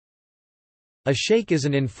A shake is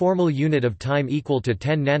an informal unit of time equal to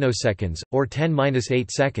 10 nanoseconds, or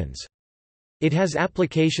 10⁻8 seconds. It has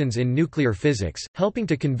applications in nuclear physics, helping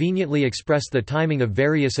to conveniently express the timing of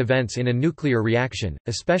various events in a nuclear reaction,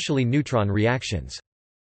 especially neutron reactions.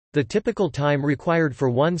 The typical time required for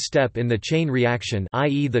one step in the chain reaction,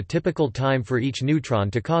 i.e. the typical time for each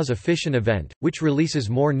neutron to cause a fission event, which releases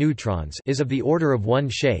more neutrons, is of the order of 1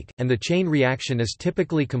 shake, and the chain reaction is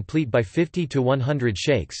typically complete by 50 to 100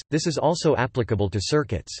 shakes. This is also applicable to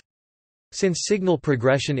circuits. Since signal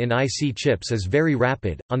progression in IC chips is very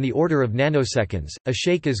rapid, on the order of nanoseconds, a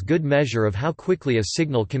shake is good measure of how quickly a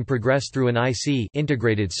signal can progress through an IC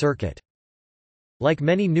integrated circuit. Like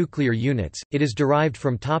many nuclear units, it is derived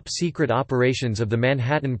from top-secret operations of the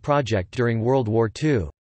Manhattan Project during World War II.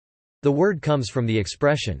 The word comes from the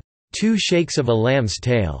expression, 2 shakes of a lamb's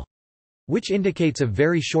tail, which indicates a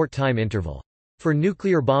very short time interval. For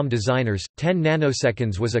nuclear bomb designers, 10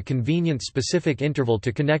 nanoseconds was a convenient specific interval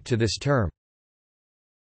to connect to this term.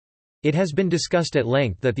 It has been discussed at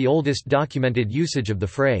length that the oldest documented usage of the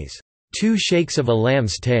phrase, 2 shakes of a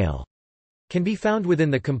lamb's tail, can be found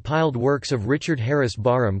within the compiled works of Richard Harris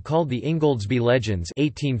Barham called the Ingoldsby Legends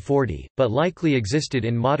 1840, but likely existed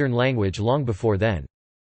in modern language long before then.